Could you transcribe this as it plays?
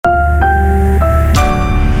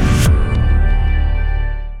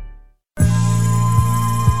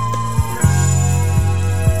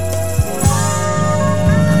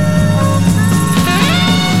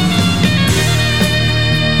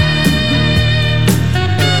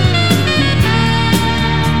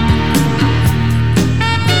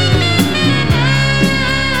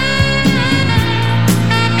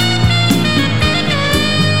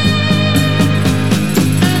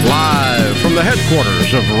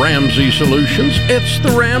makers of Ramsey Solutions. It's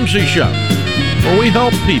The Ramsey Show, where we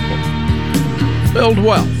help people build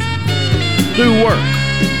wealth, do work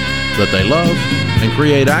that they love, and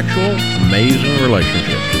create actual amazing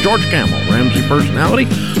relationships. George Kamel, Ramsey personality,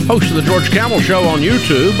 host of The George Kamel Show on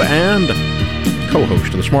YouTube, and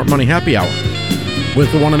co-host of the Smart Money Happy Hour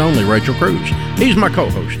with the one and only Rachel Cruz. He's my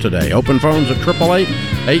co-host today. Open phones at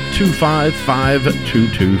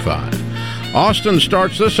 888-825-5225. Austin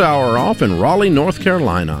starts this hour off in Raleigh, North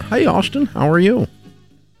Carolina. Hey, Austin, how are you?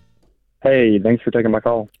 Hey, thanks for taking my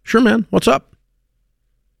call. Sure, man. What's up?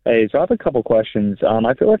 Hey, so I have a couple questions.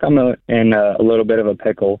 I feel like I'm in a little bit of a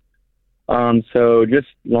pickle. So just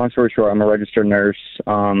long story short, I'm a registered nurse,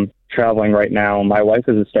 traveling right now. My wife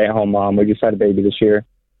is a stay-at-home mom. We just had a baby this year.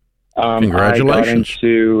 Congratulations.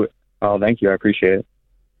 Oh, thank you. I appreciate it.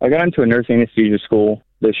 I got into a nurse anesthesia school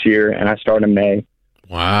this year, and I started in May.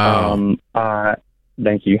 Wow.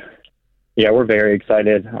 Thank you. Yeah, we're very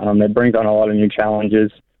excited. It brings on a lot of new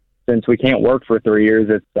challenges. Since we can't work for 3 years,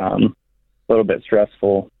 it's a little bit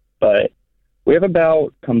stressful. But we have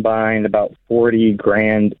combined about 40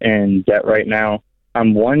 grand in debt right now.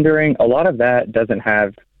 I'm wondering, a lot of that doesn't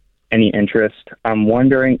have any interest. I'm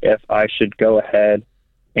wondering if I should go ahead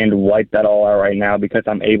and wipe that all out right now because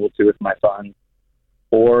I'm able to with my funds.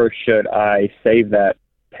 Or should I save that,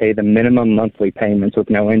 pay the minimum monthly payments with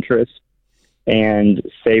no interest, and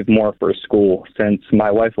save more for school, since my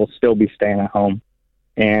wife will still be staying at home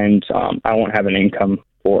and I won't have an income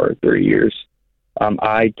for 3 years.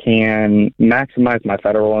 I can maximize my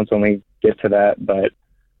federal loans when we get to that, but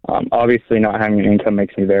obviously not having an income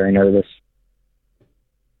makes me very nervous.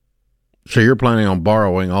 So you're planning on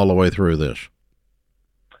borrowing all the way through this?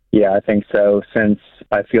 Yeah, I think so, since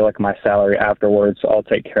I feel like my salary afterwards, I'll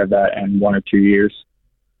take care of that in 1 or 2 years.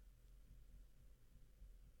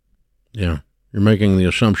 Yeah, you're making the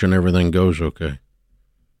assumption everything goes okay.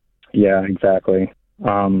 Yeah, exactly.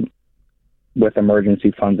 With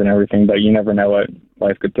emergency funds and everything, but you never know what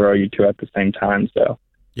life could throw you to at the same time. So,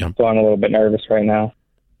 yeah. So I'm a little bit nervous right now.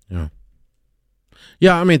 Yeah.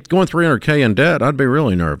 Yeah, I mean, going $300K in debt, I'd be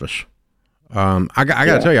really nervous. I got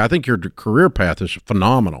to tell you, I think your career path is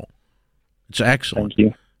phenomenal. It's excellent.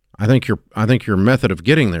 Thank you. I think your method of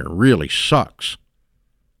getting there really sucks.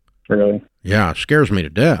 Really? Yeah, it scares me to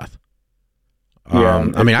death. Yeah,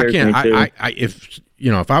 I mean, I can't.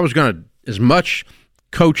 If I was going to, as much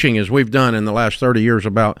coaching as we've done in the last 30 years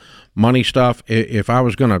about money stuff, if I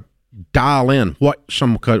was going to dial in what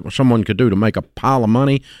someone could do to make a pile of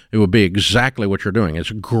money, it would be exactly what you're doing.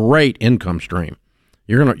 It's a great income stream.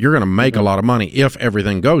 You're gonna make a lot of money if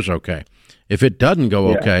everything goes okay. If it doesn't go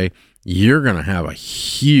okay, you're gonna have a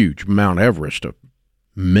huge Mount Everest of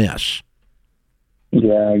mess.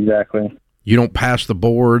 Yeah, exactly. You don't pass the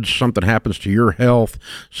boards, something happens to your health,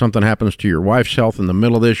 something happens to your wife's health in the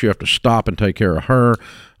middle of this, you have to stop and take care of her.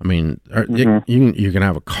 I mean, you can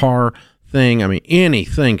have a car thing. I mean,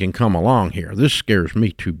 anything can come along here. This scares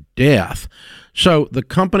me to death. So the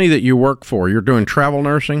company that you work for, you're doing travel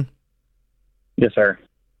nursing? Yes, sir.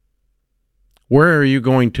 Where are you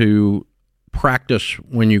going to practice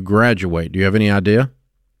when you graduate? Do you have any idea?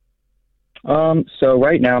 So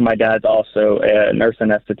right now my dad's also a nurse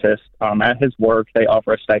anesthetist. At his work, they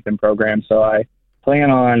offer a stipend program. So I plan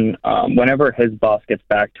on, whenever his boss gets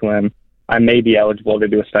back to him, I may be eligible to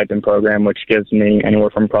do a stipend program, which gives me anywhere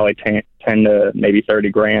from probably 10 to maybe 30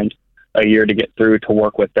 grand a year to get through to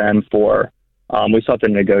work with them for, we still have to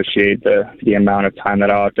negotiate the amount of time that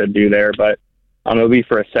I'll have to do there, but it'll be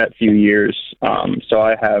for a set few years. So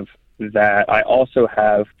I have that. I also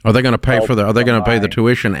have. Are they going to pay are they going to pay the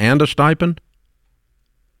tuition and a stipend?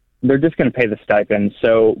 They're just going to pay the stipend.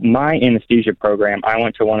 So my anesthesia program, I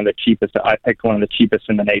went to one of the cheapest. I picked one of the cheapest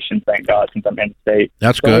in the nation, thank God, since I'm in state.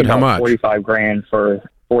 That's good. How much? 45 grand for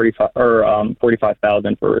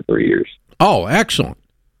 45,000 for 3 years. Oh, excellent.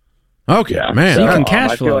 Okay, yeah. man. So you can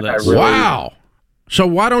cash flow this. Wow. So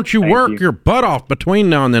why don't you work your butt off between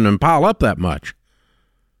now and then and pile up that much?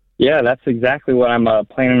 Yeah, that's exactly what I'm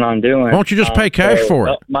planning on doing. Why don't you just pay cash for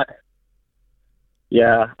it?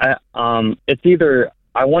 It's either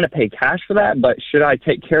I want to pay cash for that, but should I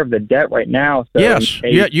take care of the debt right now? So yes.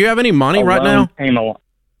 You have any money right now?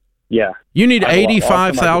 Yeah. You need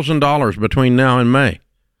 $85,000 between now and May.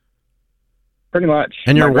 Pretty much.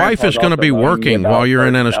 And your wife is going to be working while you're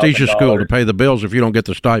in anesthesia school to pay the bills if you don't get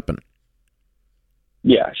the stipend.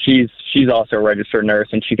 Yeah, she's also a registered nurse,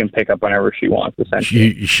 and she can pick up whenever she wants,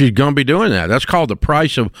 essentially. She's going to be doing that. That's called the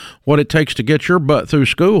price of what it takes to get your butt through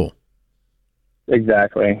school.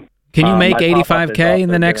 Exactly. Can you make $85K in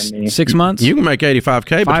the next 6 months? You can make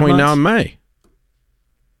 $85K between now and May.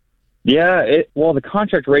 Yeah, well, the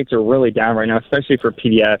contract rates are really down right now, especially for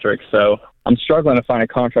pediatrics. So I'm struggling to find a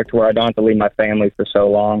contract where I don't have to leave my family for so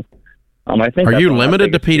long. I think. Are you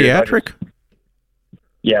limited to pediatric?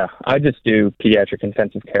 Yeah, I just do pediatric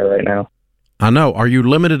intensive care right now. I know. Are you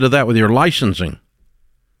limited to that with your licensing?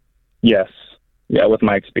 Yes. Yeah, with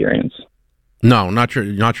my experience. No, not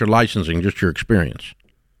your licensing, just your experience.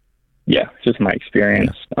 Yeah, just my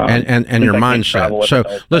experience. And your mindset. So,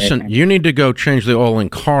 listen, you need to go change the oil in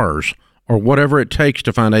cars or whatever it takes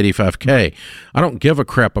to find 85K. I don't give a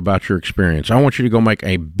crap about your experience. I want you to go make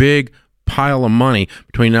a big pile of money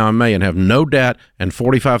between now and May and have no debt and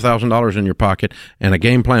 $45,000 in your pocket and a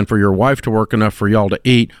game plan for your wife to work enough for y'all to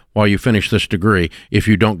eat while you finish this degree if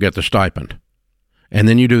you don't get the stipend. And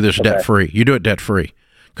then you do this debt-free. You do it debt-free.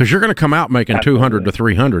 Because you're going to come out making $200 to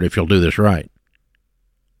 $300 if you'll do this right.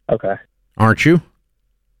 Okay. Aren't you?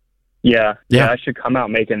 Yeah. I should come out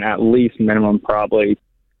making at least minimum probably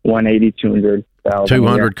 180, 200,000.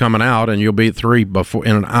 200 coming out, and you'll be at 3 before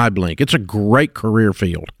in an eye blink. It's a great career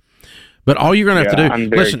field. But all you're going to have to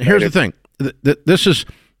do, listen, here's the thing. This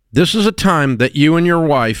is a time that you and your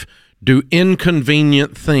wife do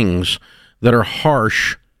inconvenient things that are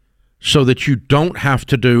harsh so that you don't have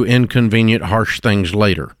to do inconvenient, harsh things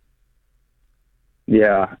later.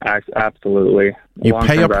 Yeah, absolutely. You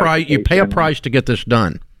pay a price to get this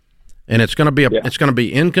done. And it's going to be it's going to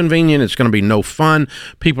be inconvenient. It's going to be no fun.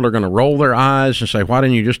 People are going to roll their eyes and say, "Why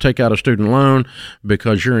didn't you just take out a student loan?"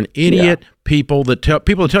 Because you're an idiot. Yeah. People that tell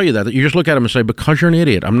you that you just look at them and say, "Because you're an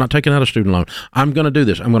idiot, I'm not taking out a student loan. I'm going to do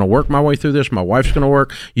this. I'm going to work my way through this. My wife's going to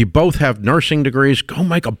work. You both have nursing degrees. Go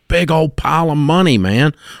make a big old pile of money,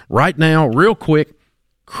 man. Right now, real quick."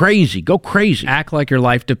 Crazy. Go crazy. Act like your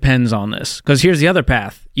life depends on this. Because here's the other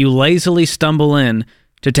path. You lazily stumble in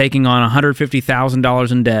to taking on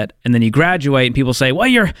 $150,000 in debt, and then you graduate, and people say, well,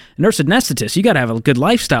 you're a nurse anesthetist. You got to have a good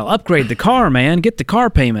lifestyle. Upgrade the car, man. Get the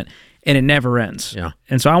car payment. And it never ends. Yeah.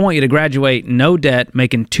 And so I want you to graduate, no debt,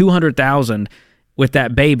 making $200,000 with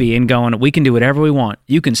that baby and going, we can do whatever we want.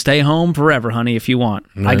 You can stay home forever, honey, if you want.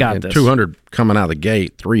 I got this. 200 coming out of the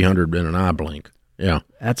gate, 300 in an eye blink. Yeah.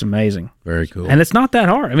 That's amazing. Very cool. And it's not that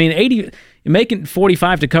hard. I mean, you're making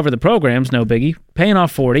 45 to cover the programs, no biggie. Paying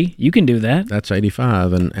off 40, you can do that. That's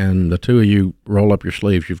 85, and the two of you roll up your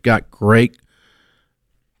sleeves. You've got great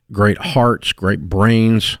hearts, great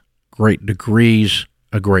brains, great degrees,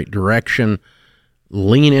 a great direction.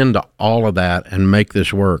 Lean into all of that and make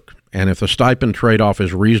this work. And if the stipend trade-off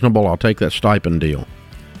is reasonable, I'll take that stipend deal.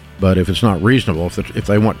 But if it's not reasonable, if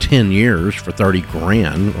they want 10 years for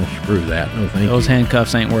 $30,000, well, screw that. No, thank you. Those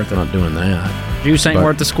handcuffs ain't worth it. Not doing that. Juice ain't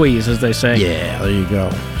worth the squeeze, as they say. Yeah, there you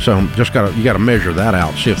go. So you got to measure that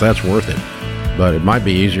out, see if that's worth it. But it might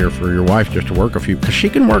be easier for your wife just to work a few, because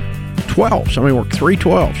she can work 12. Somebody work 3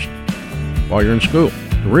 12s while you're in school.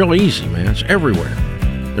 Real easy, man. It's everywhere.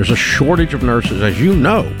 There's a shortage of nurses, as you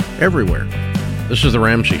know, everywhere. This is the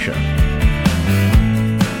Ramsey Show.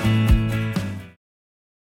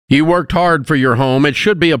 You worked hard for your home. It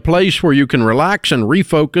should be a place where you can relax and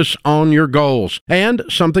refocus on your goals. And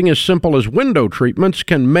something as simple as window treatments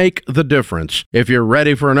can make the difference. If you're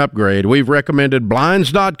ready for an upgrade, we've recommended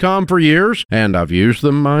Blinds.com for years, and I've used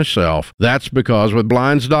them myself. That's because with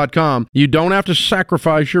Blinds.com, you don't have to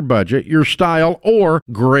sacrifice your budget, your style, or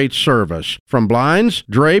great service. From blinds,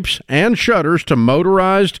 drapes, and shutters to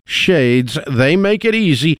motorized shades, they make it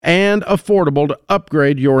easy and affordable to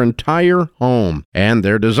upgrade your entire home. And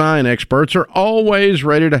their design experts are always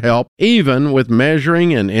ready to help, even with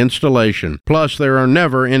measuring and installation. Plus, there are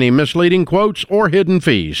never any misleading quotes or hidden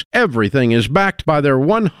fees. Everything is backed by their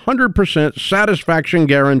 100% satisfaction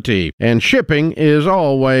guarantee, and shipping is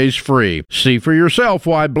always free. See for yourself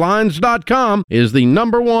why Blinds.com is the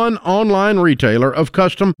 #1 online retailer of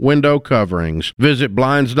custom window coverings. Visit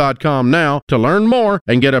Blinds.com now to learn more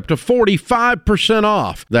and get up to 45%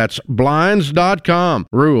 off. That's Blinds.com.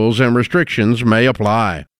 Rules and restrictions may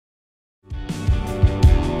apply.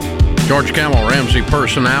 George Kamel, Ramsey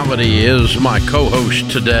Personality, is my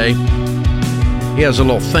co-host today. He has a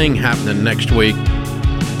little thing happening next week.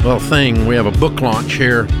 We have a book launch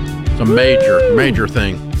here. It's a major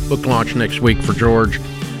thing. Book launch next week for George.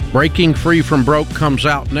 Breaking Free from Broke comes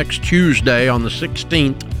out next Tuesday on the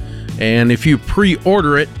 16th. And if you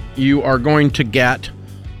pre-order it, you are going to get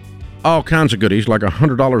all kinds of goodies, like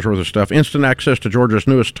 $100 worth of stuff, instant access to George's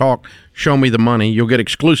newest talk, Show Me the Money. You'll get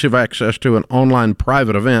exclusive access to an online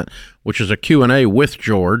private event, which is a Q&A with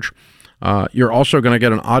George. You're also going to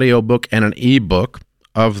get an audiobook and an ebook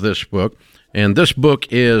of this book. And this book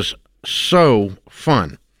is so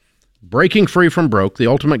fun. Breaking Free from Broke, the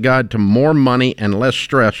ultimate guide to more money and less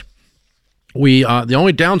stress. the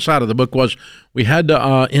only downside of the book was we had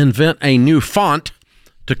to invent a new font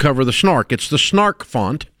to cover the snark. It's the snark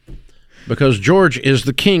font because George is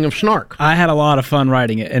the king of snark. I had a lot of fun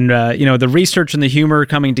writing it, and the research and the humor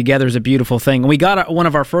coming together is a beautiful thing. We got one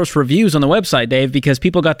of our first reviews on the website, Dave, because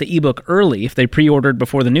people got the ebook early if they pre-ordered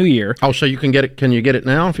before the new year. Oh, so you can get it? Can you get it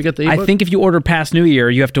now if you get the ebook? I think if you order past New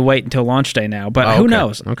Year, you have to wait until launch day now. But who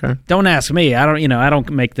knows? Okay. Don't ask me. I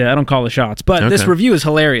don't call the shots. But this review is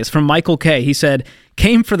hilarious from Michael K. He said,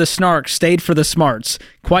 "Came for the snark, stayed for the smarts.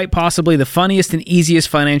 Quite possibly the funniest and easiest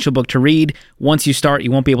financial book to read. Once you start,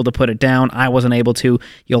 you won't be able to put it down. I wasn't able to.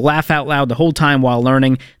 You'll laugh out loud the whole time while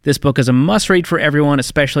learning. This book is a must-read for everyone,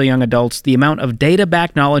 especially young adults. The amount of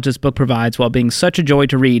data-backed knowledge this book provides while being such a joy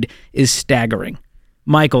to read is staggering."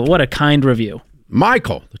 Michael, what a kind review.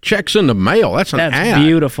 Michael, the check's in the mail. That's ad. That's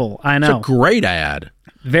beautiful. I know. It's a great ad.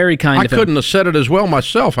 Very kind of him. I couldn't have said it as well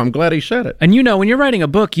myself. I'm glad he said it. And when you're writing a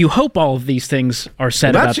book, you hope all of these things are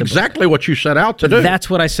said about the book. That's exactly what you set out to do. That's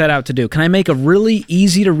what I set out to do. Can I make a really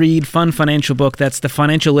easy-to-read, fun financial book that's the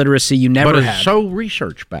financial literacy you never had? But it's so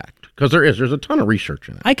research-backed, because there's a ton of research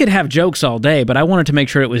in it. I could have jokes all day, but I wanted to make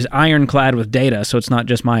sure it was ironclad with data, so it's not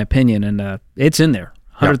just my opinion, and it's in there.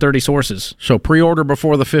 130 sources. So pre-order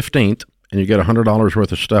before the 15th, and you get $100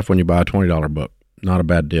 worth of stuff when you buy a $20 book. Not a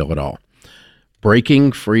bad deal at all.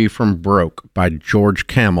 Breaking Free from Broke by George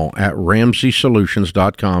Kamel at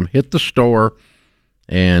RamseySolutions.com. Hit the store,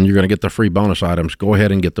 and you're going to get the free bonus items. Go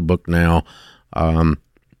ahead and get the book now.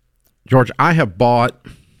 George, I have bought...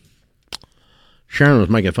 Sharon was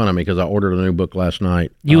making fun of me because I ordered a new book last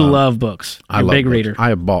night. You love books. You're a big reader. I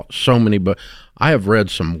have bought so many books. I have read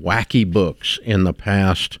some wacky books in the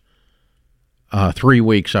past 3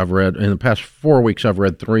 weeks. In the past 4 weeks, I've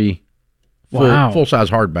read three full-size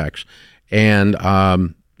hardbacks. And,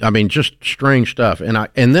 just strange stuff.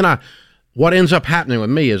 And then what ends up happening with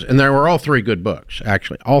me is, and there were all three good books,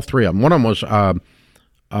 actually, all three of them. One of them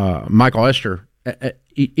was Michael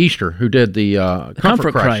Easter, who did the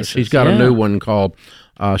Comfort Crisis. He's got a new one called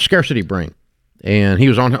Scarcity Bring. And he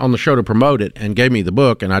was on the show to promote it and gave me the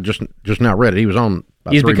book, and I just now read it. He was on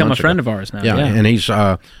about He's 3 become a months friend ago. of ours now. Yeah, and he's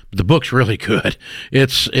the book's really good.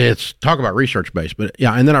 It's talk about research based, but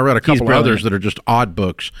yeah. And then I read a couple of others that are just odd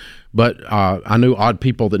books, but I knew odd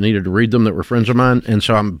people that needed to read them that were friends of mine, and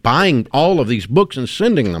so I'm buying all of these books and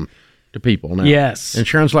sending them to people now. Yes. And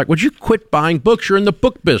Sharon's like, "Would you quit buying books? You're in the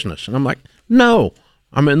book business." And I'm like, "No,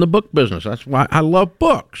 I'm in the book business. That's why I love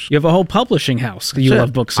books." You have a whole publishing house. You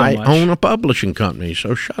love books so much. I own a publishing company,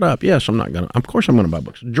 so shut up. Yes, I'm not going to. Of course I'm going to buy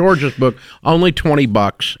books. George's book, only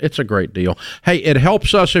 $20. It's a great deal. Hey, it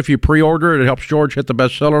helps us if you pre-order it. It helps George hit the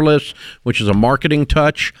bestseller list, which is a marketing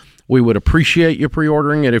touch. We would appreciate you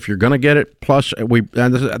pre-ordering it if you're going to get it. Plus,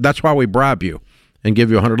 that's why we bribe you and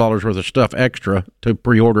give you $100 worth of stuff extra to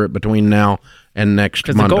pre-order it between now and next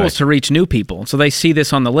Monday. Because the goal is to reach new people. So they see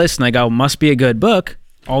this on the list and they go, must be a good book.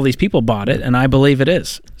 All these people bought it, and I believe it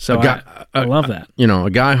is. So I love that. A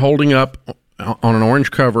guy holding up on an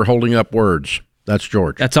orange cover, holding up words. That's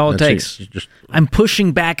George. That's all it takes. I'm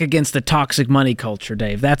pushing back against the toxic money culture,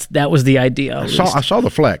 Dave. That was the idea. I saw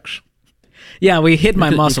the flex. Yeah, we hid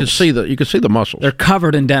my muscles. You can see the muscles. They're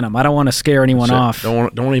covered in denim. I don't want to scare anyone off. Don't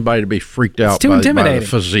want anybody to be freaked out too intimidating. by the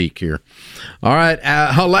physique here. All right,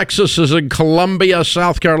 Alexis is in Columbia,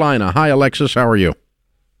 South Carolina. Hi, Alexis. How are you?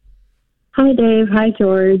 Hi, Dave. Hi,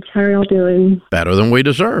 George. How are y'all doing? Better than we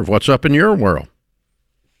deserve. What's up in your world?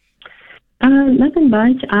 Nothing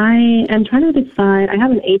much. I am trying to decide. I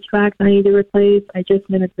have an HVAC I need to replace. I just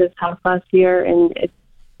moved into this house last year, and it's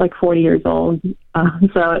like 40 years old,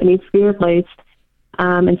 so it needs to be replaced.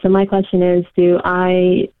 And so my question is, do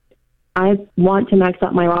I want to max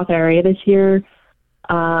out my Roth IRA this year,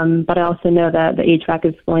 but I also know that the HVAC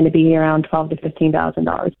is going to be around $12,000 to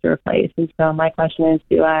 $15,000 to replace. And so my question is,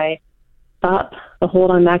 do I stop the hold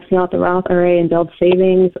on maxing out the Roth IRA and build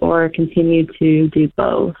savings, or continue to do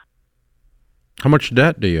both? How much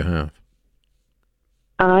debt do you have?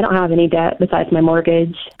 I don't have any debt besides my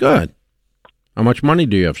mortgage. Good. How much money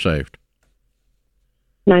do you have saved?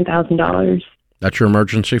 $9,000. That's your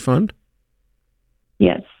emergency fund?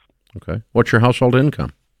 Yes. Okay. What's your household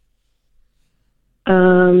income?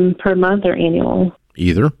 Per month or annual?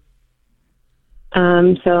 Either.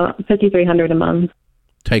 So $5,300 a month.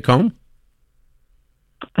 Take home?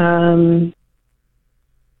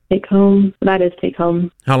 Take home. That is take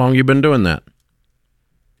home. How long you been doing that?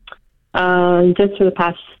 Just for the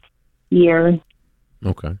past year.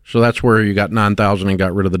 Okay. So that's where you got $9,000 and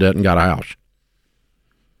got rid of the debt and got a house.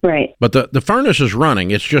 Right. But the furnace is running.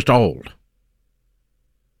 It's just old.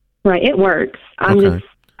 Right. It works.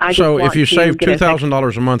 So if you save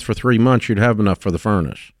 $2,000 a month for 3 months, you'd have enough for the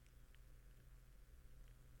furnace.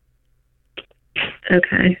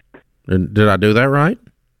 Okay. Did I do that right?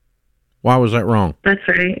 Why was that wrong? That's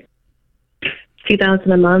right.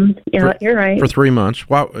 $2,000 a month. Yeah, you're right. For 3 months.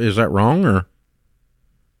 Why is that wrong, or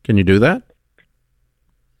can you do that?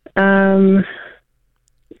 So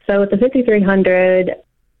with the $5,300,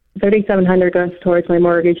 $3,700 goes towards my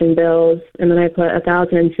mortgage and bills, and then I put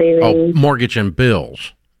 $1,000 in savings. Oh, mortgage and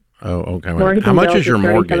bills. Oh, okay. Mortgage How and much bills is your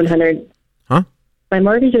mortgage? $3,700. Huh? My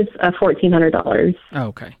mortgage is $1,400. Oh,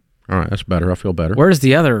 okay. All right, that's better. I feel better. Where's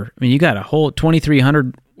the other? I mean, you got a whole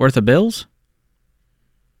 $2,300 worth of bills?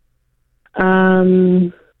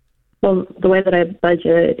 Well, the way that I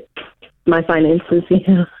budget my finances,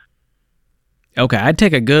 yeah. Okay, I'd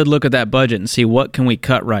take a good look at that budget and see what can we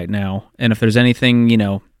cut right now. And if there's anything,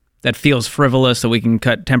 that feels frivolous that we can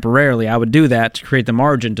cut temporarily, I would do that to create the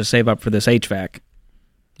margin to save up for this HVAC.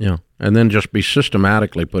 Yeah, and then just be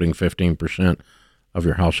systematically putting 15% of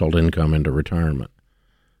your household income into retirement.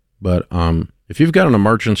 But if you've got an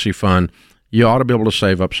emergency fund, you ought to be able to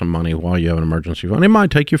save up some money while you have an emergency fund. It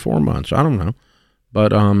might take you 4 months. I don't know. But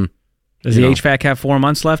does the HVAC have 4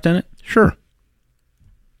 months left in it? Sure.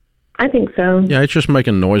 I think so. Yeah, it's just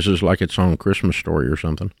making noises like it's on Christmas Story or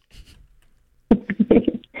something.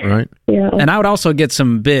 Right? Yeah. And I would also get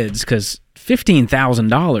some bids, because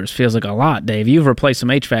 $15,000 feels like a lot, Dave. You've replaced some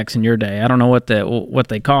HVACs in your day. I don't know what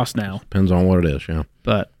they cost now. Depends on what it is, yeah.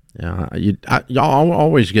 But yeah, y'all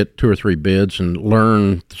always get 2 or 3 bids and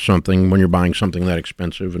learn something when you're buying something that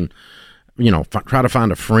expensive, and try to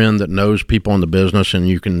find a friend that knows people in the business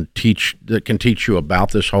and can teach you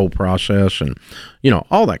about this whole process, and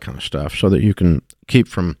all that kind of stuff, so that you can keep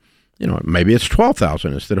from maybe it's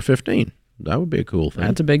 12,000 instead of 15. That would be a cool thing.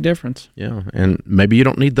 that's a big difference. Yeah, and maybe you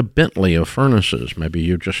don't need the Bentley of furnaces. Maybe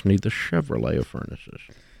you just need the Chevrolet of furnaces.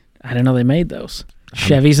 I didn't know they made those.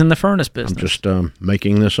 Chevy's in the furnace business. I'm just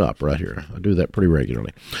making this up right here. I do that pretty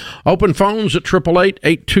regularly. Open phones at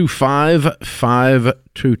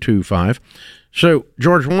 888-825-5225. So,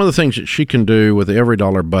 George, one of the things that she can do with the Every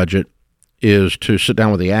Dollar budget is to sit down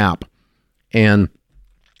with the app, and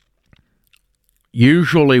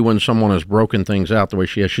usually when someone has broken things out the way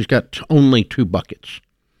she has, she's got only 2 buckets.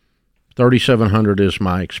 $3,700 is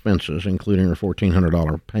my expenses, including her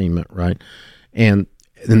 $1,400 payment, right? And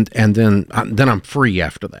then I'm free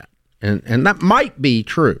after that. And that might be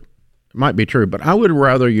true. It might be true, but I would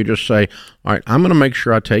rather you just say, all right, I'm going to make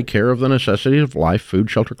sure I take care of the necessities of life,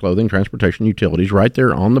 food, shelter, clothing, transportation, utilities, right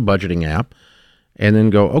there on the budgeting app, and then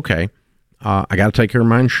go, okay, I got to take care of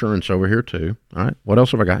my insurance over here too. All right, what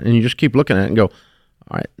else have I got? And you just keep looking at it and go,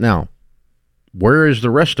 all right, now, where is the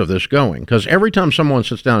rest of this going? Because every time someone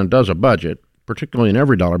sits down and does a budget, particularly an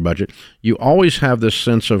Every Dollar budget, you always have this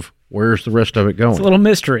sense of, where's the rest of it going? It's a little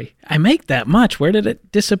mystery. I make that much. Where did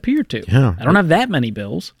it disappear to? Yeah. I don't have that many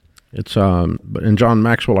bills. It's and John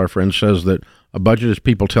Maxwell, our friend, says that a budget is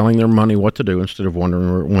people telling their money what to do instead of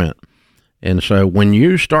wondering where it went. And so when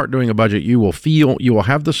you start doing a budget, you will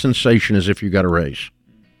have the sensation as if you got a raise.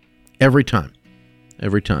 Every time.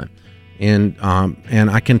 And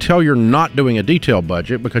I can tell you're not doing a detailed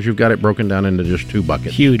budget because you've got it broken down into just 2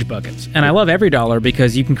 buckets. Huge buckets. And I love Every Dollar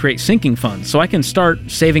because you can create sinking funds. So I can start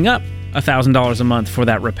saving up $1,000 a month for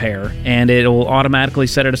that repair, and it will automatically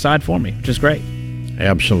set it aside for me, which is great.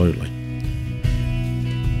 Absolutely.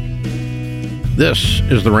 This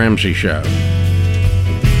is The Ramsey Show.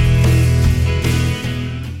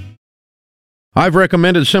 I've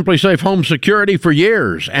recommended Simply Safe Home Security for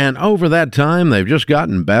years, and over that time, they've just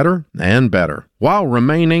gotten better and better, while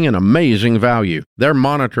remaining an amazing value. Their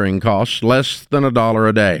monitoring costs less than $1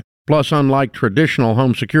 a day. Plus, unlike traditional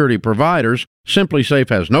home security providers, Simply Safe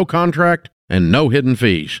has no contract and no hidden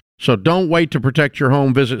fees. So don't wait to protect your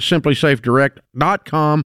home. Visit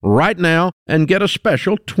simplysafedirect.com right now and get a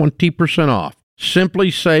special 20% off.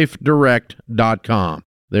 simplysafedirect.com.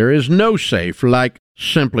 There is no safe like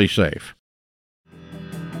Simply Safe.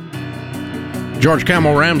 George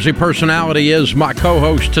Camel, Ramsey Personality, is my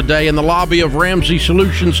co-host today in the lobby of Ramsey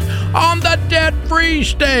Solutions on the debt-free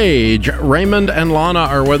stage. Raymond and Lana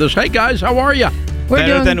are with us. Hey, guys, how are you?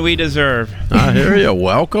 Better than we deserve. I hear you.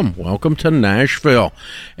 Welcome to Nashville.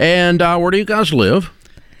 And where do you guys live?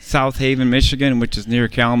 South Haven, Michigan, which is near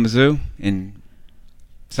Kalamazoo in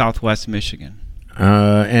southwest Michigan.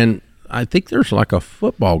 And I think there's like a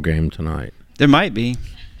football game tonight. There might be.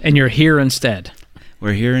 And you're here instead.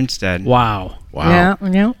 We're here instead. Wow.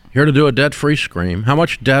 Yeah. Here to do a debt-free scream. How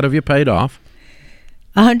much debt have you paid off?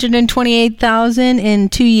 $128,000 in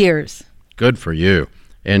 2 years. Good for you.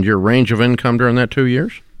 And your range of income during that 2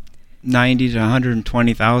 years? 90 to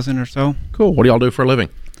 120,000 or so. Cool. What do y'all do for a living?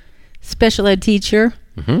 Special ed teacher.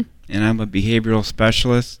 Mm-hmm. And I'm a behavioral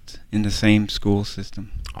specialist in the same school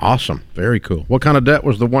system. Awesome. Very cool. What kind of debt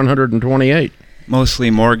was the 128? Mostly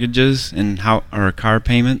mortgages and car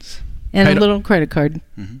payments. And Paid- a little credit card.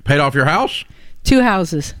 Paid off your house? 2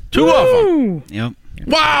 houses. 2 of them. Yep.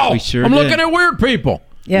 Wow. We sure I'm did. looking at weird people.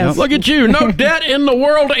 Yes. Look at you. No debt in the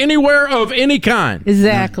world anywhere of any kind.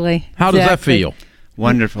 Exactly. How does that Exactly. feel?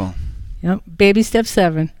 Wonderful. Yep. Baby step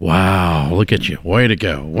 7. Wow. Look at you. Way to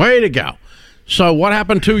go. Way to go. So what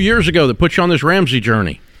happened 2 years ago that put you on this Ramsey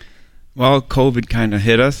journey? Well, COVID kind of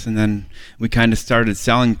hit us, and then we kind of started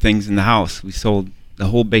selling things in the house. We sold the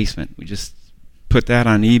whole basement. We just put that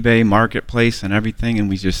on eBay, Marketplace, and everything, and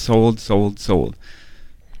we just sold.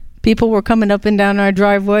 People were coming up and down our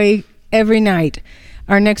driveway every night.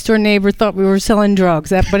 Our next door neighbor thought we were selling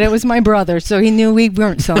drugs, but it was my brother, so he knew we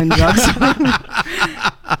weren't selling drugs.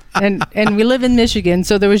 and we live in Michigan,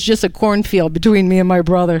 so there was just a cornfield between me and my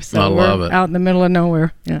brother. So I love we're it. out in the middle of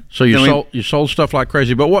nowhere. Yeah. So you Then we- sold stuff like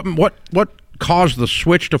crazy. But what caused the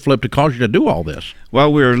switch to flip to cause you to do all this?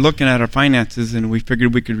 Well, we were looking at our finances, and we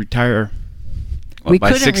figured we could retire. We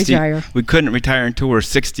by couldn't retire. We couldn't retire until we're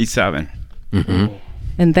 67.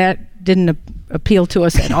 And that didn't appeal to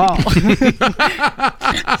us at all.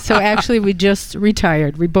 So actually, we just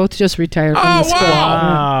retired. We both just retired from Oh, the school.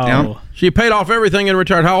 wow. Wow. So you paid off everything and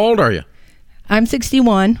retired. How old are you? I'm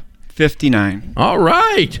 61. 59. All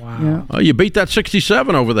right. Yeah. Oh, you beat that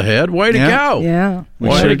 67 over the head. Way to Yeah. go. Yeah. We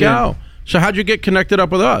Way sure to did. go. So how'd you get connected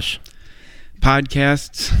up with us?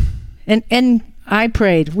 Podcasts. And I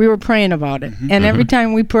prayed. We were praying about it. Mm-hmm. And every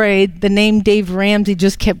time we prayed, the name Dave Ramsey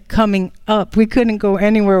just kept coming up. We couldn't go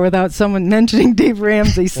anywhere without someone mentioning Dave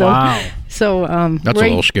Ramsey. So, Wow. so That's a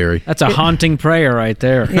little scary. That's a haunting prayer right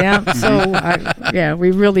there. yeah. So,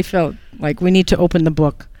 we really felt like we need to open the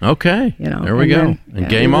book. Okay. You know, there we and go. then- and yeah,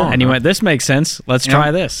 game we on. And you went, this makes sense. Let's Yeah.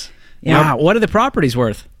 try this. Yeah. Wow. What are the properties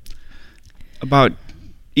worth? About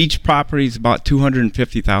each property is about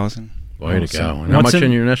 250,000. Way to Awesome. go. And how What's much in-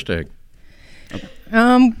 in your nest egg?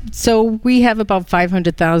 So we have about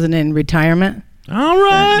 500,000 in retirement. All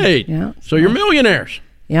right. Yeah. So you're millionaires.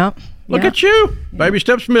 Yep. Look yep. at you. Baby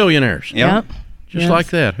steps millionaires. Yep. Just Yes. like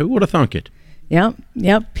that. Who would have thunk it?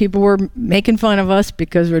 Yep. People were making fun of us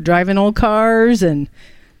because we're driving old cars, and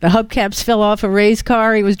the hubcaps fell off a Ray's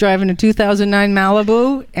car. He was driving a 2009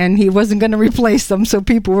 Malibu, and he wasn't going to replace them, so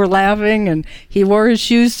people were laughing. And he wore his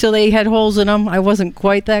shoes till they had holes in them. I wasn't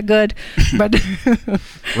quite that good, but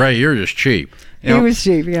Ray, you're just cheap. he Yep. was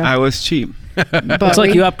cheap. Yeah, I was cheap. but It's like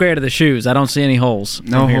we- you upgraded the shoes. I don't see any holes.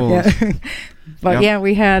 No from here. holes. Yeah. But Yep. yeah,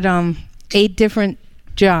 we had 8 different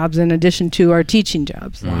jobs in addition to our teaching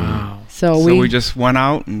jobs. Wow. So, So we just went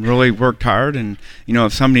out and really worked hard. And,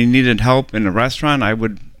 if somebody needed help in a restaurant, I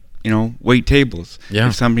would, wait tables. Yeah.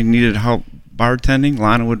 If somebody needed help bartending,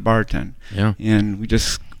 Lana would bartend. Yeah. And we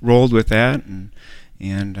just rolled with that. And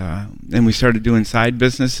then we started doing side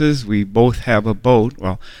businesses. We both have a boat.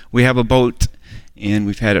 Well, we have a boat, and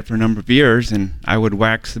we've had it for a number of years. And I would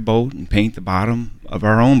wax the boat and paint the bottom of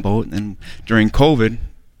our own boat. And during COVID,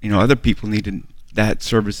 other people needed that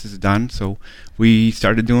services done, so we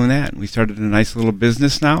started doing that. We started a nice little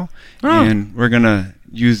business now, and we're gonna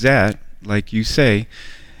use that, like you say,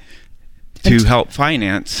 to help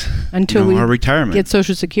finance until we our retirement. get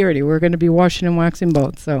Social Security, we're going to be washing and waxing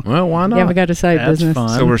boats. So Well, why not? yeah, we got a side That's business. fun.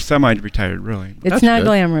 So we're semi-retired, really. It's That's not good.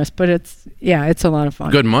 glamorous, but it's a lot of fun.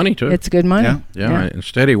 Good money, too. It's good money. Yeah. yeah, and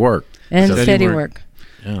steady work. And Steady steady work. work.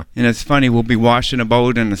 Yeah. And it's funny, we'll be washing a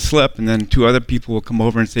boat in a slip, and then 2 other people will come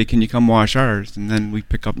over and say, "Can you come wash ours?" And then we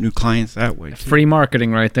pick up new clients that way. too. Free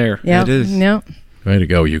marketing right there. Yeah, It is. Yeah. Way to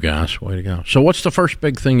go, you guys. Way to go. So what's the first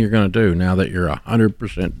big thing you're going to do now that you're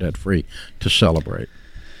 100% debt-free to celebrate?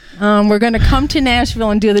 We're going to come to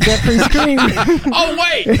Nashville and do the debt-free scream. Oh,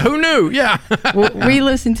 wait. Who knew? Yeah. We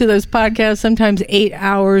listen to those podcasts sometimes 8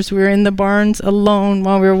 hours. We were in the barns alone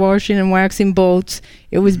while we were washing and waxing boats.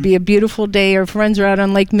 It would be a beautiful day. Our friends are out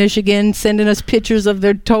on Lake Michigan sending us pictures of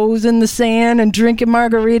their toes in the sand and drinking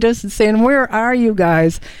margaritas and saying, "Where are you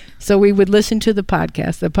guys?" So we would listen to the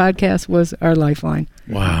podcast. The podcast was our lifeline.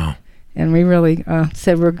 Wow. And we really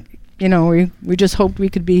said we just hoped we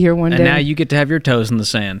could be here one And day. now you get to have your toes in the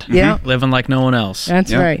sand. Yeah. Living like no one else.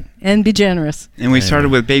 That's Yeah. right. And be generous. And we started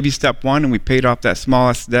with baby step 1, and we paid off that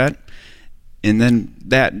smallest debt. And then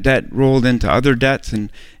that debt rolled into other debts. And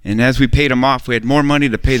as we paid them off, we had more money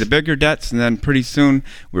to pay the bigger debts. And then pretty soon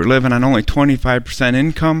we were living on only 25%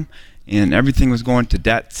 income, and everything was going to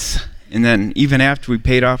debts. And then even after we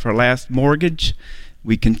paid off our last mortgage,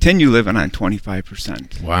 we continue living on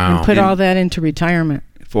 25%. Wow. And put And- all that into retirement.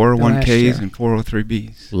 401ks year. and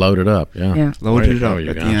 403bs. Loaded up, yeah. Yeah. Way to Loaded it go, up you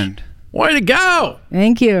at the guys. end. Way to go.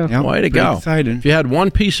 Thank you. Yep, Way to pretty go. Excited. If you had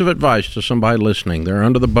one piece of advice to somebody listening, they're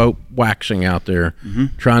under the boat waxing out there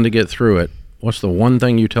trying to get through it, what's the one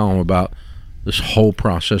thing you tell them about this whole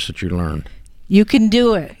process that you learned? You can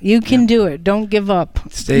do it. You can do it. Don't give up.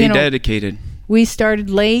 Stay dedicated. We started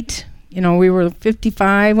late. We were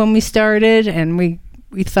 55 when we started, and we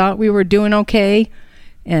thought we were doing okay.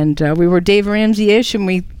 And we were Dave Ramsey-ish, and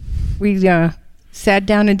we sat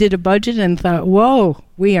down and did a budget and thought, whoa,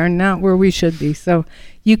 we are not where we should be. So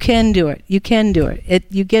you can do it. You can do it.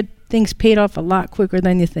 You get things paid off a lot quicker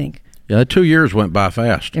than you think. Yeah, that 2 years went by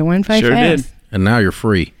fast. It went by Sure fast. did. And now you're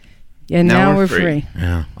free. Yeah, now we're free.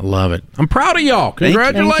 Yeah, I love it. I'm proud of y'all. Thank you.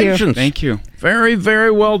 Congratulations. Thank you. Very,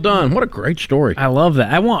 very well done. What a great story. I love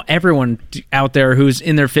that. I want everyone out there who's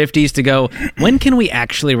in their 50s to go, when can we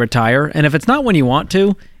actually retire? And if it's not when you want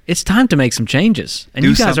to, it's time to make some changes. And Do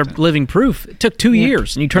you guys something. are living proof. It took 2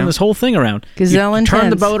 years, and you turned this whole thing around. Gazelle you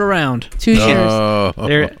turned the intense. boat around. 2 years.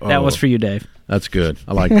 That was for you, Dave. That's good.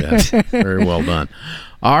 I like that. Very well done.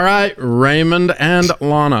 All right, Raymond and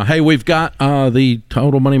Lana. Hey, we've got the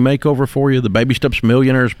Total Money Makeover for you, the Baby Steps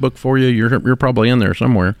Millionaires book for you. You're probably in there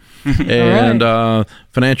somewhere. And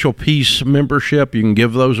Financial Peace membership. You can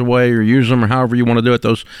give those away or use them or however you want to do it.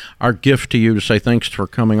 Those are a gift to you to say thanks for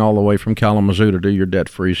coming all the way from Kalamazoo to do your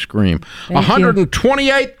debt-free scream.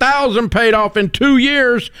 $128,000 paid off in 2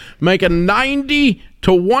 years, making 90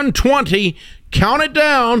 to 120. Count it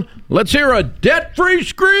down. Let's hear a debt-free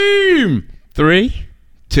scream. 3,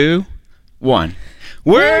 2, 1.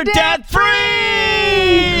 We're debt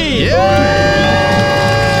free!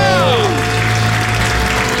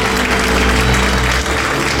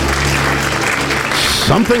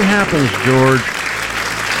 Something happens, George,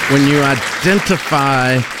 when you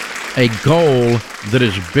identify a goal that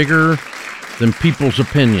is bigger than people's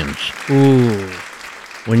opinions. Ooh.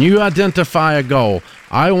 When you identify a goal,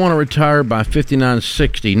 I want to retire by 59,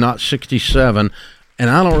 60, not 67, and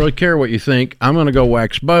I don't really care what you think. I'm going to go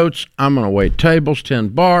wax boats. I'm going to wait tables, 10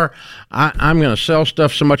 bar. I'm going to sell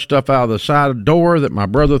so much stuff out of the side of the door that my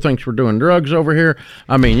brother thinks we're doing drugs over here.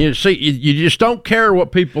 I mean, you see, you just don't care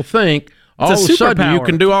what people think. All of a sudden, you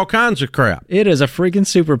can do all kinds of crap. It is a freaking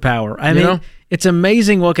superpower. I mean, it's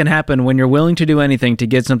amazing what can happen when you're willing to do anything to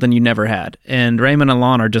get something you never had. And Raymond and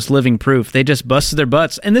Lon are just living proof. They just busted their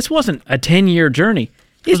butts. And this wasn't a 10-year journey.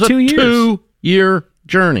 It's 2 years. 2-year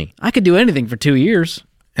journey. I could do anything for 2 years.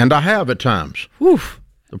 And I have at times. Oof.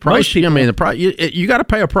 The price, the price. You got to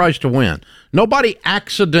pay a price to win. Nobody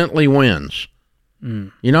accidentally wins.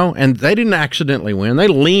 And they didn't accidentally win. They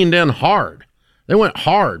leaned in hard. They went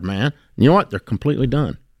hard, man. You know what? They're completely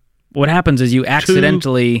done. What happens is you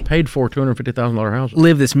accidentally paid for $250,000 houses.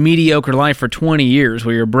 Live this mediocre life for 20 years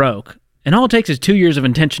where you're broke. And all it takes is 2 years of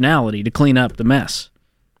intentionality to clean up the mess.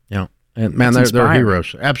 Yeah. And man, they're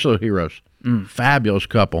heroes. Absolute heroes. Fabulous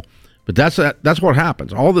couple. But that's what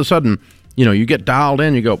happens. All of a sudden, you get dialed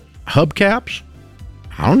in, you go, hubcaps?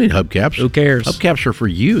 I don't need hubcaps. Who cares? Hubcaps are for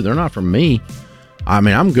you. They're not for me. I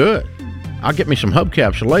mean, I'm good. I'll get me some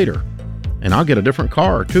hubcaps later. And I'll get a different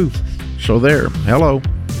car, too. So there. Hello.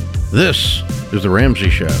 This is The Ramsey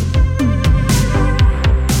Show.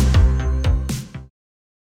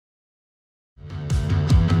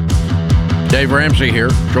 Dave Ramsey here.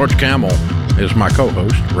 George Camel is my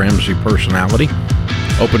co-host, Ramsey personality.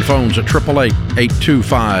 Open phones at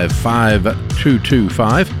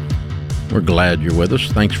 888-825-5225. We're glad you're with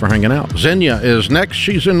us. Thanks for hanging out. Xenia is next.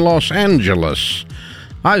 She's in Los Angeles.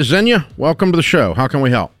 Hi, Xenia. Welcome to the show. How can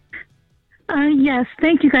we help? Yes,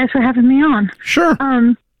 thank you guys for having me on. Sure.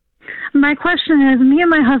 My question is, me and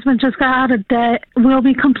my husband just got out of debt. We'll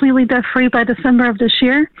be completely debt-free by December of this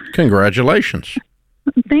year. Congratulations.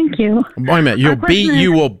 Thank you. Wait a minute.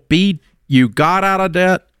 You got out of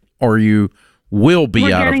debt, or you will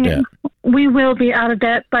be out of debt? We will be out of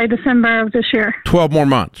debt by December of this year. 12 more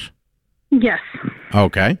months. Yes.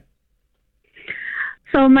 Okay.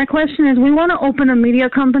 So my question is, we want to open a media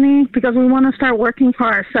company because we want to start working for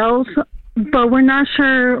ourselves, but we're not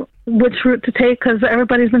sure which route to take because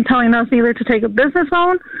everybody's been telling us either to take a business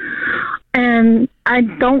loan, and I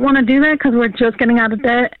don't want to do that because we're just getting out of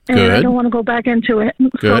debt, and Good. I don't want to go back into it.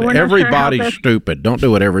 Good. So Everybody's stupid. Don't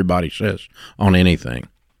do what everybody says on anything.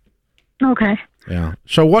 Okay. Yeah.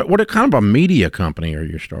 So what kind of a media company are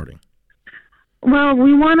you starting? Well,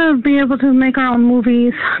 we want to be able to make our own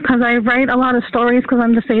movies because I write a lot of stories because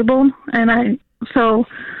I'm disabled, and I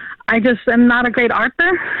just am not a great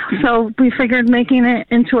author. So we figured making it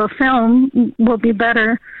into a film will be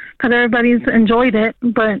better because everybody's enjoyed it,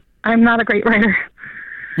 but I'm not a great writer.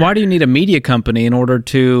 Why do you need a media company in order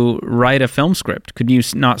to write a film script? Could you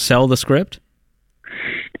not sell the script?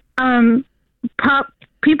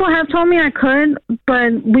 people have told me I could,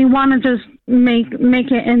 but we want to just make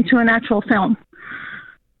it into an actual film.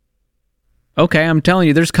 Okay, I'm telling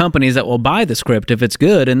you, there's companies that will buy the script if it's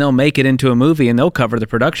good, and they'll make it into a movie, and they'll cover the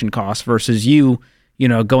production costs versus you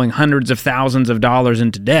going hundreds of thousands of dollars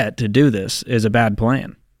into debt to do this is a bad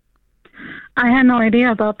plan. I had no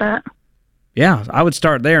idea about that. Yeah, I would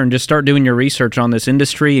start there and just start doing your research on this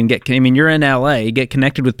industry and you're in LA, get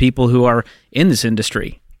connected with people who are in this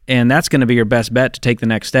industry, and that's going to be your best bet to take the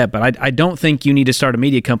next step. But I don't think you need to start a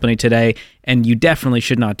media company today, and you definitely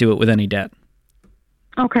should not do it with any debt.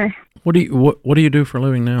 Okay. What do you do for a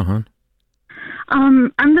living now, hon?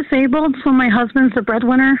 I'm disabled, so my husband's the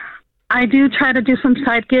breadwinner. I do try to do some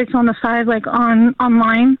side gigs on the side, like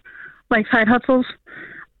online, like side hustles,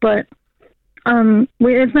 but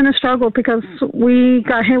it's been a struggle because we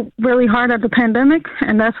got hit really hard at the pandemic,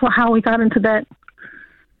 and that's how we got into debt.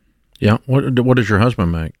 Yeah. What does your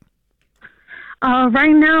husband make?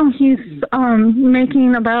 Right now, he's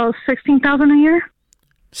making about $16,000 a year.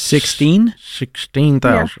 16?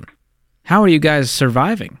 16,000. Yeah. How are you guys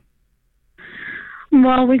surviving?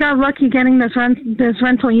 Well, we got lucky getting this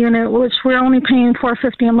rental unit, which we're only paying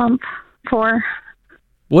 $450 a month for.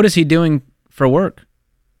 What is he doing for work?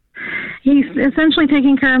 He's essentially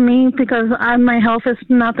taking care of me because my health is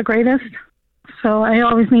not the greatest, so I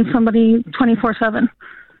always need somebody 24/7.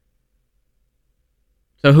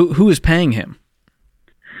 So who is paying him?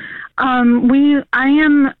 I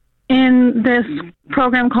am in this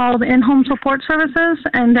program called In-Home Support Services,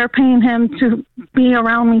 and they're paying him to be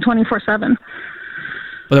around me 24/7.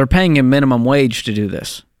 Well, they're paying him minimum wage to do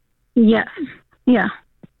this. Yes. Yeah.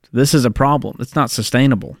 This is a problem. It's not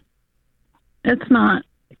sustainable. It's not.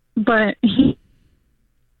 But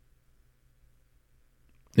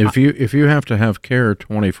If you have to have care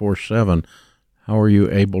 24/7, how are you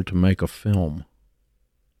able to make a film?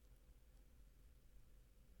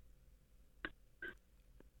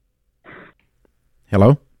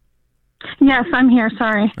 Hello? Yes, I'm here.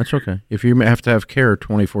 Sorry. That's okay. If you have to have care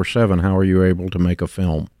 24/7, how are you able to make a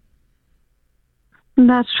film?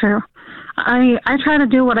 That's true. I try to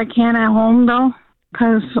do what I can at home, though,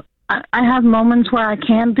 because I have moments where I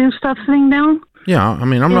can't do stuff sitting down. Yeah, I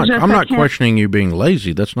mean, I'm not questioning you being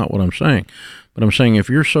lazy. That's not what I'm saying. But I'm saying if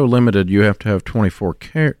you're so limited, you have to have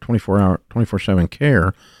 24/7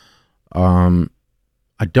 care.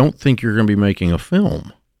 I don't think you're going to be making a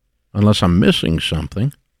film, unless I'm missing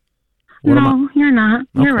something. No, you're not.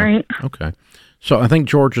 You're right. Okay. So I think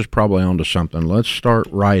George is probably onto something. Let's start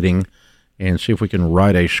writing and see if we can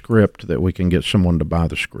write a script that we can get someone to buy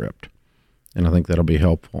the script. And I think that'll be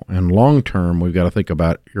helpful. And long term, we've got to think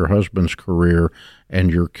about your husband's career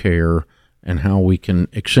and your care and how we can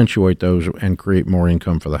accentuate those and create more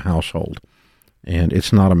income for the household. And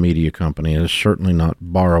it's not a media company. It's certainly not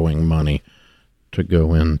borrowing money to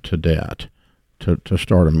go into debt to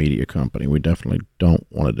start a media company. We definitely don't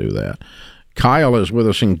want to do that. Kyle is with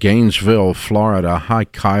us in Gainesville, Florida. Hi,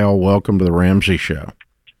 Kyle. Welcome to the Ramsey Show.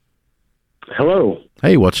 Hello.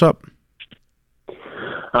 Hey, what's up?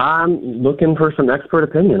 I'm looking for some expert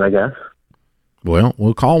opinion, I guess. Well,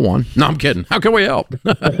 we'll call one. No, I'm kidding. How can we help?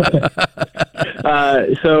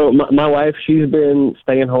 So my wife, she's been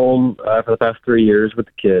staying home for the past 3 years with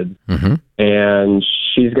the kids, and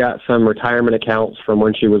she's got some retirement accounts from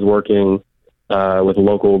when she was working with the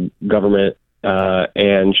local government,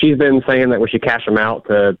 and she's been saying that we should cash them out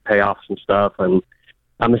to pay off some stuff. And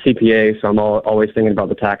I'm a CPA, so I'm always thinking about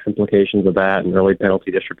the tax implications of that and early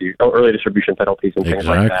distribution penalties and things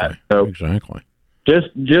like that. So exactly.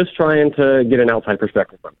 Just trying to get an outside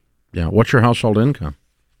perspective from it. Yeah. What's your household income?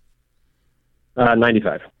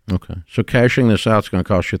 95. Okay. So cashing this out is going to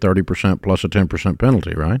cost you 30% plus a 10%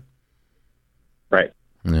 penalty, right? Right.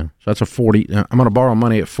 Yeah. So that's a 40. I'm going to borrow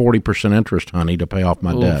money at 40% interest, honey, to pay off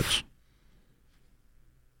my debts.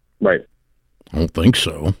 Right. I don't think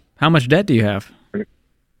so. How much debt do you have?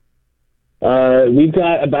 We've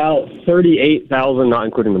got about $38,000, not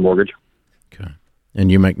including the mortgage. Okay.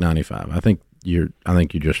 And you make 95. I think you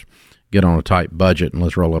just get on a tight budget and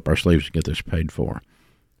let's roll up our sleeves and get this paid for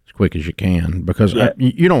as quick as you can, because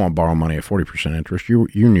you don't want to borrow money at 40% interest. You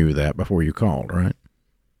knew that before you called, right?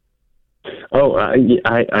 Oh, I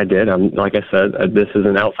did. Like I said, this is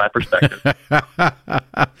an outside perspective.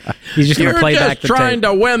 He's just going to play back the tape. You're just trying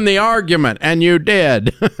to win the argument, and you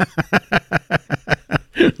did.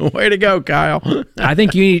 Way to go, Kyle. I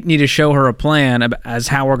think you need to show her a plan as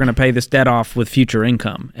how we're going to pay this debt off with future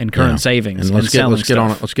income and current savings. And let's get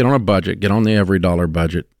on a budget. Get on the Every Dollar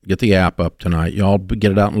budget. Get the app up tonight. You all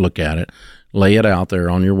get it out and look at it. Lay it out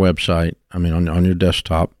there on your website. I mean, on your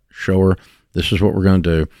desktop. Show her this is what we're going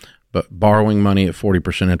to do. But borrowing money at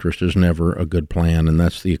 40% interest is never a good plan, and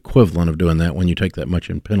that's the equivalent of doing that when you take that much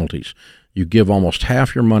in penalties. You give almost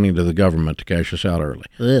half your money to the government to cash us out early.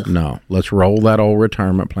 Ugh. No, let's roll that old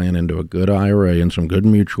retirement plan into a good IRA and some good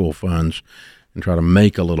mutual funds and try to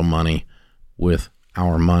make a little money with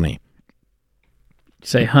our money.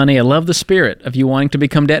 Say, honey, I love the spirit of you wanting to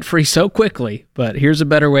become debt-free so quickly, but here's a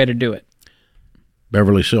better way to do it.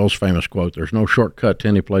 Beverly Sills' famous quote, there's no shortcut to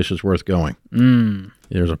any place that's worth going.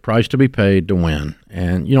 There's a price to be paid to win.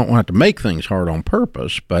 And you don't have to make things hard on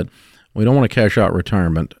purpose, but we don't want to cash out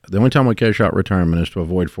retirement. The only time we cash out retirement is to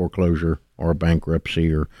avoid foreclosure or a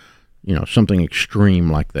bankruptcy or, something extreme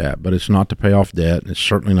like that. But it's not to pay off debt, and it's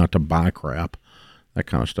certainly not to buy crap, that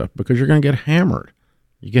kind of stuff, because you're going to get hammered.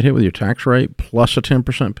 You get hit with your tax rate plus a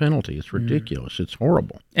 10% penalty. It's ridiculous. It's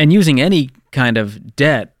horrible. And using any kind of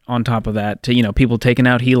debt on top of that to, people taking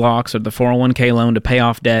out HELOCs or the 401k loan to pay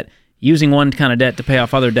off debt, using one kind of debt to pay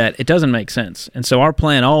off other debt, it doesn't make sense. And so our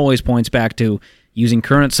plan always points back to using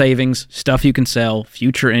current savings, stuff you can sell,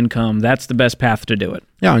 future income. That's the best path to do it.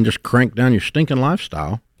 Yeah, and just crank down your stinking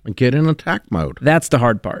lifestyle and get in attack mode. That's the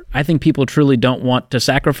hard part. I think people truly don't want to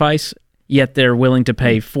sacrifice, yet they're willing to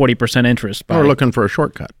pay 40% interest. Or looking for a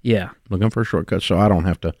shortcut. Yeah. Looking for a shortcut so I don't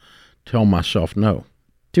have to tell myself no.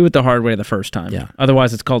 Do it the hard way the first time. Yeah.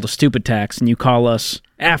 Otherwise, it's called a stupid tax, and you call us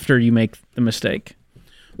after you make the mistake.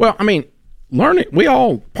 Well, I mean, learning, we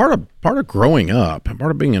all, part of growing up, and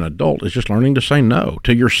part of being an adult is just learning to say no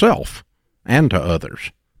to yourself and to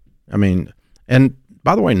others. I mean, and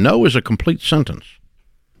by the way, no is a complete sentence.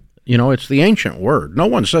 It's the ancient word. No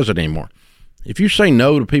one says it anymore. If you say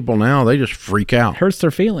no to people now, they just freak out. It hurts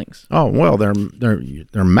their feelings. Oh, well,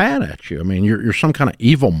 they're mad at you. I mean, you're some kind of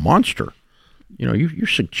evil monster. You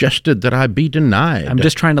suggested that I be denied. I'm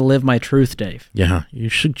just trying to live my truth, Dave. Yeah, you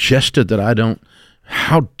suggested that I don't.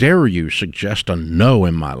 How dare you suggest a no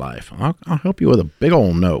in my life? I'll help you with a big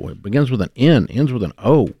old no. It begins with an N, ends with an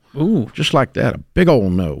O. Ooh. Just like that, a big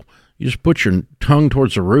old no. You just put your tongue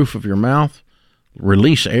towards the roof of your mouth,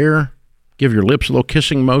 release air, give your lips a little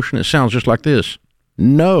kissing motion. It sounds just like this.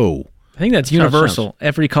 No. I think that's universal.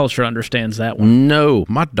 Every culture understands that one. No.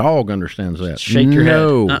 My dog understands that. Shake your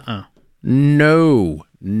head. No.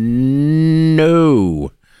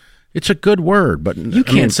 No. It's a good word, but you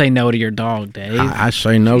can't say no to your dog, Dave. I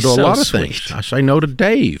say no to a lot of things. I say no to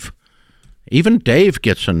Dave. Even Dave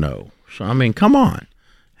gets a no. So, I mean, come on.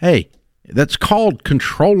 Hey, that's called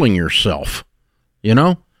controlling yourself,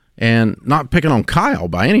 and not picking on Kyle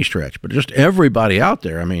by any stretch, but just everybody out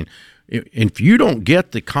there. I mean, if you don't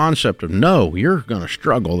get the concept of no, you're going to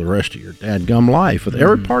struggle the rest of your dadgum life with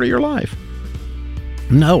every part of your life.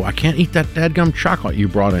 No, I can't eat that dadgum chocolate you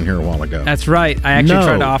brought in here a while ago. That's right. I actually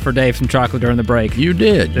tried to offer Dave some chocolate during the break. You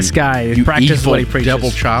did. This guy practices what he preaches.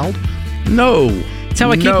 Devil child. No. That's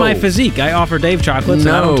how I keep my physique. I offer Dave chocolates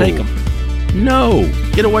and I don't take them. No.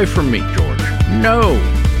 Get away from me, George. No.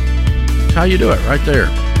 That's how you do it right there.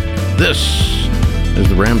 This is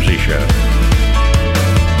The Ramsey Show.